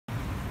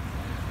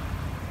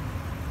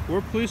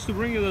We're pleased to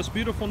bring you this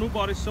beautiful new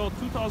body cell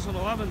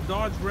 2011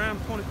 Dodge Ram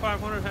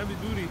 2500 heavy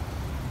duty.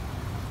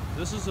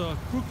 This is a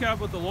crew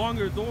cab with the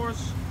longer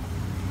doors,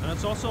 and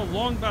it's also a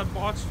long bed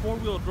box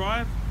 4-wheel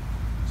drive.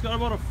 It's got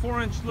about a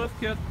 4-inch lift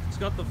kit. It's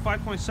got the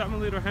 5.7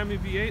 liter Hemi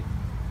V8.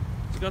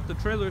 It's got the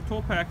trailer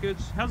tow package.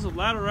 It has a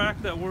ladder rack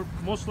that we're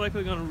most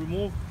likely going to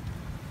remove.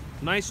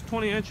 Nice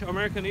 20-inch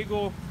American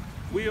Eagle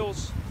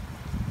wheels.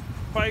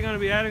 Probably going to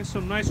be adding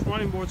some nice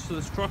running boards to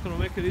this truck, and it'll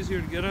make it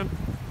easier to get in.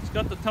 It's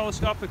got the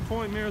telescopic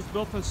towing mirrors,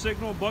 built-in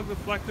signal, bug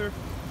deflector.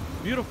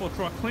 Beautiful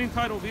truck, clean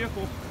title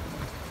vehicle.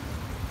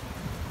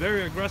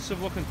 Very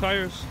aggressive looking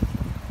tires.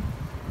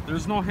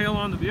 There's no hail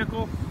on the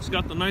vehicle. It's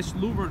got the nice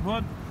louvered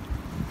hood.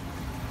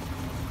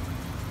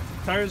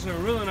 Tires are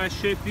in really nice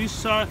shape. The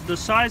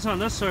size on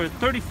this are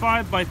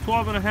 35 by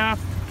 12.5,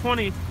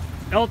 20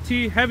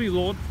 LT heavy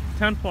load,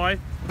 10 ply.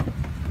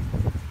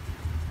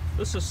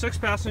 This is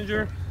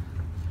 6-passenger,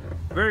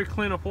 very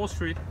clean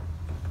upholstery.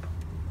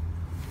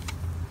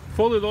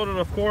 Fully loaded,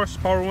 of course,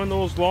 power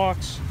windows,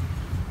 locks.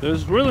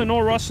 There's really no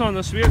rust on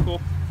this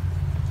vehicle.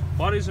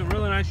 Body's in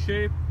really nice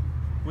shape.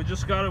 We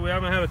just got it, we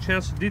haven't had a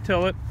chance to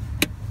detail it.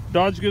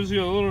 Dodge gives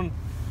you a little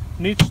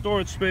neat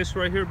storage space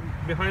right here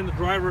behind the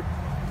driver.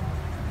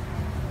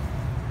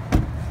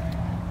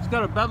 It's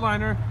got a bed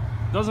liner,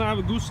 doesn't have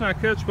a gooseneck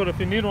hitch, but if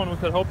you need one, we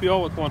could help you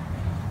out with one.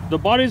 The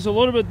body's a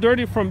little bit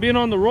dirty from being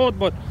on the road,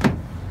 but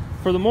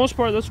for the most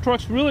part, this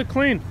truck's really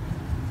clean.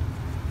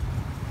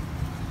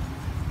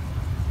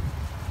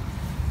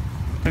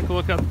 Take a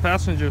look at the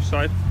passenger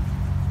side.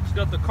 It's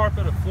got the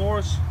carpeted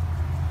floors.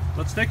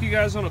 Let's take you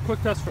guys on a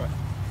quick test drive.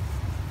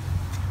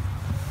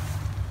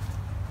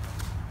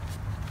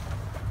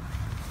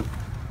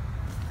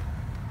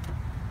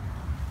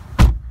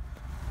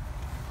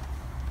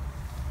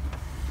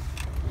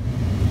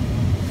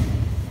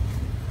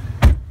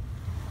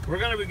 We're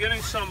going to be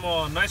getting some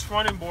nice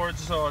running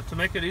boards to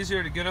make it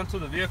easier to get into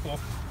the vehicle.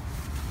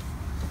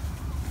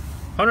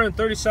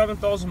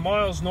 137,000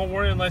 miles, no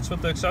warning lights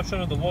with the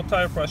exception of the low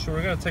tire pressure.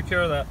 We're going to take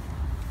care of that.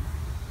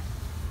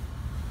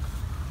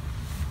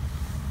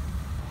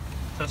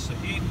 Test the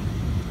heat.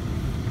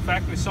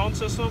 Factory sound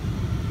system.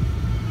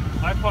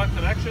 iPod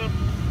connection.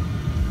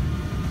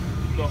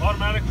 The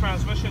automatic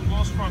transmission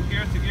goes from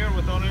gear to gear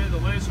without any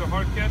delays or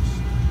hard kicks.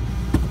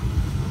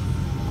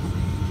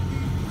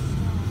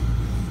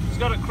 It's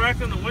got a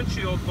crack in the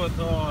windshield, but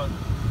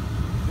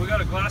we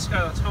got a glass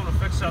guy that's coming to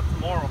fix that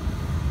tomorrow.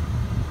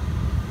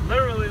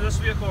 Literally, this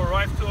vehicle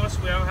arrived to us.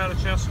 We haven't had a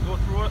chance to go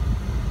through it,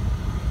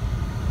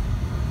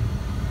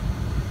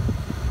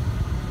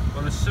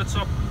 but it sits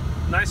up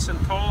nice and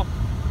tall.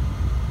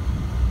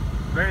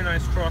 Very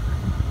nice truck.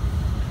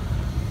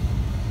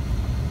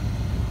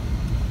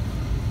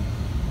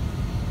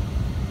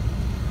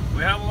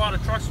 We have a lot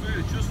of trucks for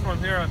you to choose from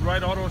here at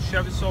Wright Auto,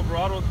 Chevy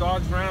Silverado,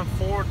 Dodge, Ram,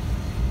 Ford.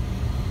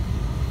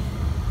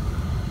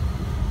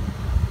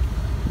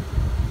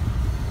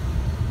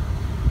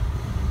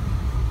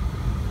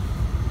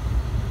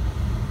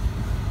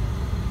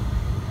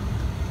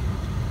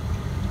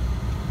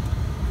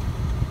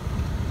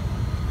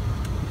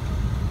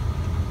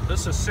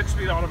 This is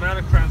 6-speed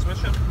automatic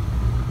transmission.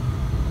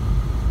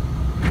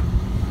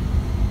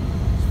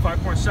 It's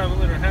 5.7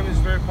 liter Hemi, is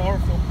very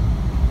powerful.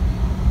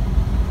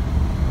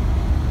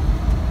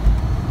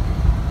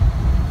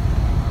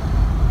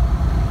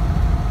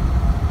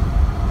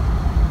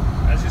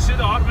 As you see,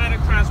 the automatic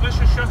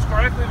transmission shifts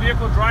correctly,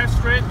 vehicle drives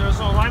straight, there's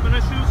no alignment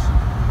issues.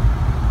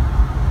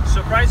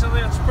 Surprisingly,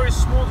 it's a pretty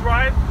smooth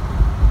ride,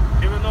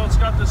 even though it's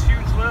got this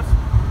huge lift.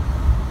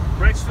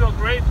 Brakes feel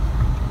great.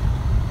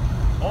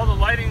 All the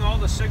lighting, all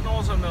the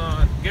signals and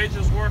the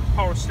gauges work.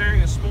 Power steering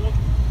is smooth.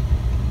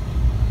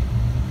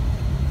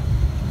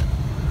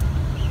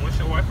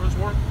 Windshield wipers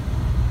work.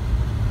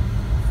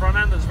 Front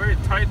end is very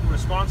tight and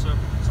responsive.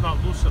 It's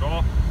not loose at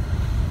all.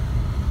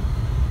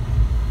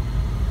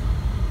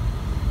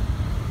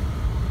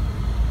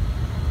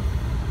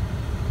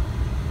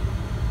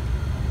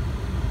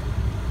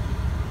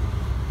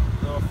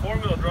 The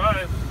 4-wheel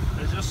drive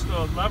is just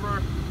a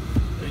lever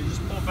that you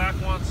just pull back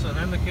once and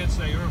indicates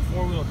that you're in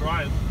 4-wheel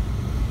drive.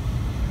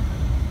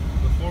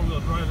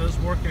 4-wheel drive is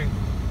working.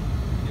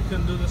 You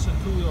couldn't do this in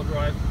 2-wheel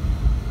drive.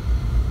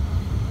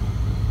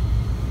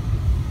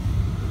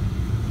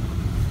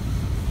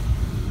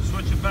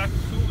 Switch it back to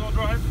 2-wheel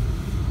drive.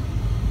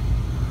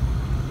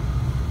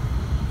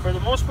 For the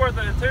most part,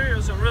 the interior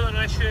is in really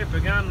nice shape.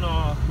 Again,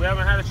 we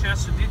haven't had a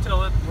chance to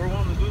detail it. We're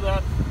willing to do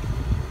that.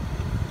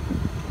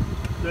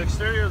 The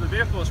exterior of the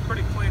vehicle is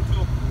pretty clean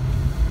too.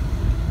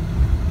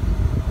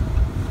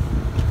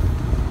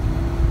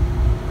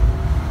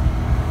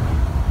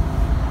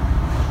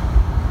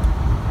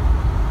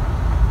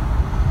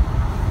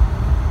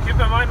 Keep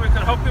in mind, we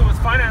can help you with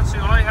financing.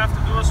 All you have to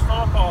do is fill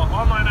up an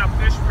online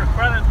application for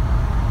credit.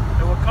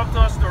 It will come to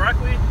us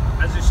directly.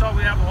 As you saw,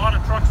 we have a lot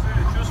of trucks for you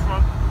to choose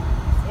from.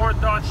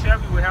 Ford, Dodge,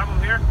 Chevy, we have them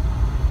here.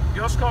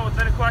 Give us a call with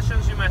any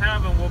questions you may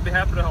have, and we'll be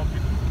happy to help you.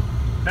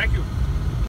 Thank you.